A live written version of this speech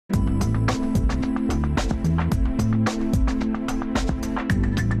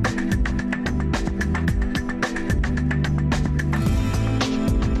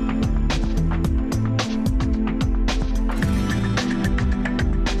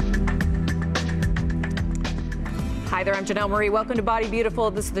Hi there, I'm Janelle Marie. Welcome to Body Beautiful.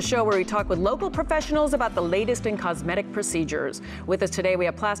 This is the show where we talk with local professionals about the latest in cosmetic procedures. With us today, we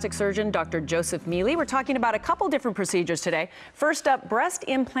have plastic surgeon Dr. Joseph Mele. We're talking about a couple different procedures today. First up, breast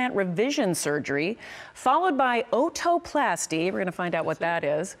implant revision surgery, followed by otoplasty. We're going to find out what that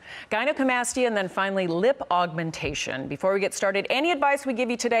is. Gynecomastia, and then finally lip augmentation. Before we get started, any advice we give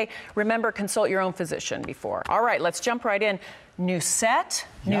you today, remember, consult your own physician before. All right, let's jump right in. New set,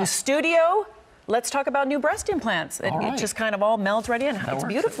 new studio. Let's talk about new breast implants. It just kind of all melds right in. It's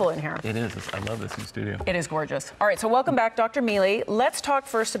beautiful in here. It is. I love this new studio. It is gorgeous. All right, so welcome back, Dr. Mele. Let's talk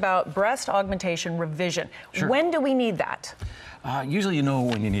first about breast augmentation revision. Sure. When do we need that? Usually you know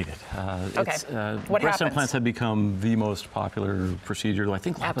when you need it. Breast implants have become the most popular procedure. I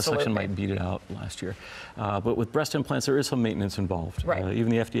think liposuction might beat it out last year. But with breast implants, there is some maintenance involved. Right.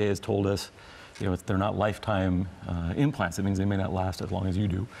 even the FDA has told us, you know, they're not lifetime implants. It means they may not last as long as you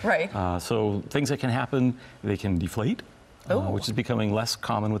do. Right. So things that can happen, they can deflate, which is becoming less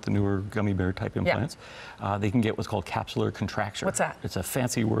common with the newer gummy bear type implants. Yeah. They can get what's called capsular contracture. What's that? It's a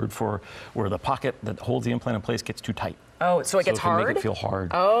fancy word for where the pocket that holds the implant in place gets too tight. Oh, so it gets hard? So it can make it feel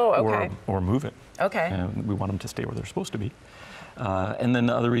hard. Oh, okay. Or move it. Okay. And we want them to stay where they're supposed to be. And then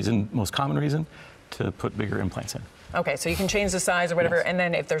the other reason, most common reason, to put bigger implants in. Okay, so you can change the size or whatever, and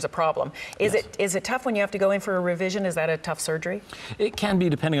then if there's a problem. Is it tough when you have to go in for a revision? Is that a tough surgery? It can be,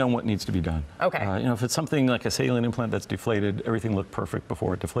 depending on what needs to be done. Okay. You know, if it's something like a saline implant that's deflated, everything looked perfect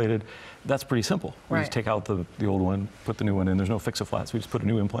before it deflated, that's pretty simple. We just take out the old one, put the new one in. There's no fix-a-flats. We just put a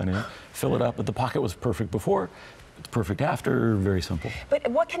new implant in, fill it up. But the pocket was perfect before. It's perfect after, very simple. But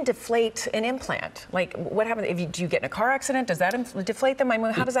what can deflate an implant? Like, what happens if do you get in a car accident? Does that deflate them? I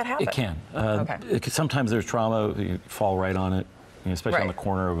mean, how does that happen? It can. Sometimes there's trauma. You fall right on it, especially on the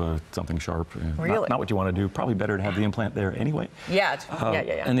corner of something sharp. Really? Not what you want to do. Probably better to have the implant there anyway. Yeah.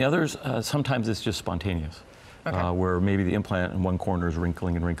 And the others, sometimes it's just spontaneous. Where maybe the implant in one corner is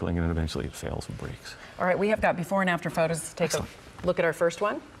wrinkling and wrinkling, and then eventually it fails and breaks. All right, we have got before and after photos. Let's take a look at our first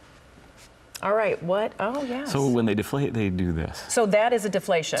one. All right, what? Oh, yes. So when they deflate, they do this. So that is a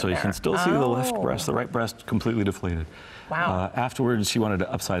deflation. So you can still see the left breast, the right breast completely deflated. Wow. Afterwards, she wanted to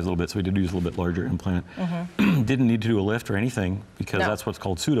upsize a little bit, so we did use a little bit larger implant. Didn't need to do a lift or anything, because that's what's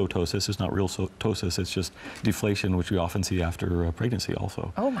called pseudotosis. It's not real ptosis, it's just deflation, which we often see after pregnancy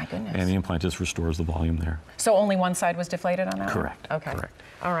also. Oh, my goodness. And the implant just restores the volume there. So only one side was deflated on that? Correct. Okay. Correct.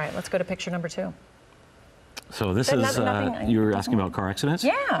 All right, let's go to picture number 2. So this is, you were asking about car accidents?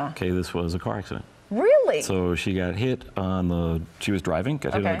 Yeah. Okay, this was a car accident. Really? So she got hit on she was driving,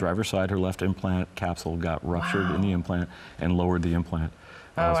 got hit on the driver's side. Her left implant capsule got ruptured in the implant and lowered the implant.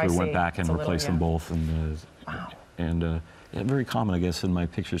 So we went back and replaced them both. And very common, I guess, in my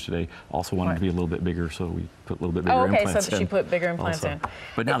pictures today. Also wanted to be a little bit bigger, so we put a little bit bigger implants in. Okay, so she put bigger implants in.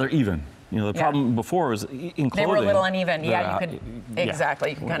 But now they're even. You know, the problem before was in clothing. They were a little uneven. Yeah, you could, exactly,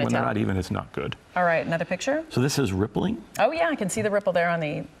 you can kind of tell. When they're not even, it's not good. All right, another picture. So this is rippling. Oh, yeah, I can see the ripple there on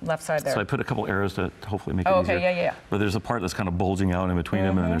the left side there. So I put a couple arrows to hopefully make it easier. Yeah. But there's a part that's kind of bulging out in between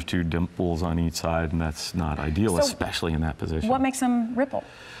them, and then there's 2 dimples on each side, and that's not ideal, especially in that position. What makes them ripple?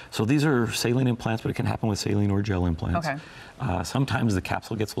 So these are saline implants, but it can happen with saline or gel implants. Okay. Sometimes the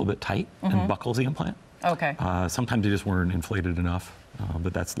capsule gets a little bit tight and buckles the implant. Okay. Sometimes they just weren't inflated enough,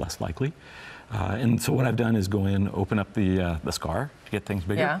 but that's less likely. And so what I've done is go in, open up the scar to get things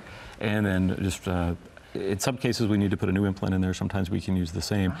bigger, and then just, in some cases we need to put a new implant in there. Sometimes we can use the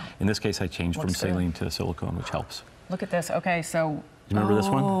same. In this case, I changed from saline to silicone, which helps. Look at this. Okay, so. You remember this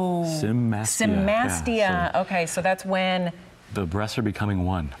one? Symastia. Symastia. Yeah, okay, so that's when the breasts are becoming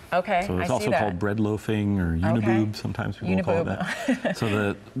one. Okay, so it's also called bread loafing or uniboob. Sometimes people call it that.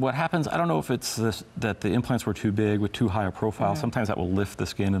 So what happens, I don't know if it's that the implants were too big with too high a profile. Sometimes that will lift the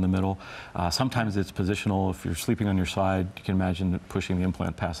skin in the middle. Sometimes it's positional. If you're sleeping on your side, you can imagine pushing the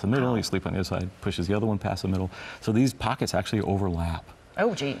implant past the middle. You sleep on the other side, pushes the other one past the middle. So these pockets actually overlap.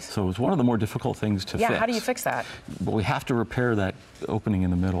 Oh, geez. So it's one of the more difficult things to fix. Yeah, how do you fix that? But we have to repair that opening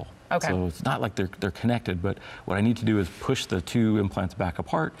in the middle. Okay. So it's not like they're connected, but what I need to do is push the 2 implants back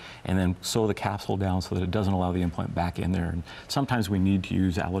apart and then sew the capsule down so that it doesn't allow the implant back in there. And sometimes we need to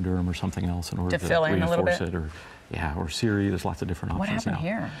use Alloderm or something else in order to fill in reinforce it, or Siri. There's lots of different options now. What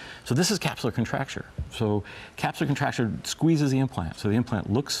happened here? So this is capsular contracture. So capsular contracture squeezes the implant. So the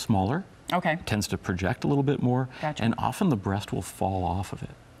implant looks smaller. Okay. Tends to project a little bit more. Gotcha. And often the breast will fall off of it.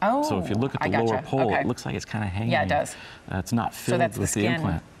 Oh, so if you look at the lower pole, it looks like it's kind of hanging. Yeah, it does. It's not filled with the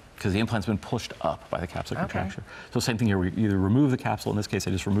implant, because the implant's been pushed up by the capsular contracture. So same thing here, we either remove the capsule, in this case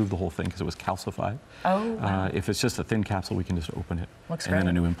I just removed the whole thing because it was calcified. Oh, wow. If it's just a thin capsule, we can just open it. Looks and then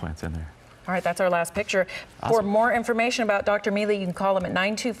a new implant's in there. All right, that's our last picture. Awesome. For more information about Dr. Mele, you can call him at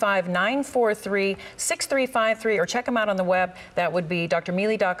 925-943-6353 or check him out on the web. That would be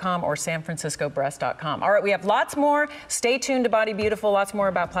drmele.com or sanfranciscobreast.com. All right, we have lots more. Stay tuned to Body Beautiful. Lots more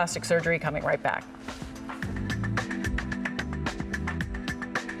about plastic surgery coming right back.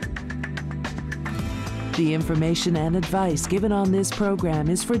 The information and advice given on this program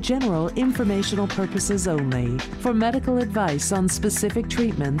is for general informational purposes only. For medical advice on specific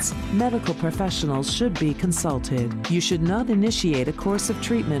treatments, medical professionals should be consulted. You should not initiate a course of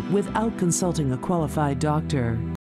treatment without consulting a qualified doctor.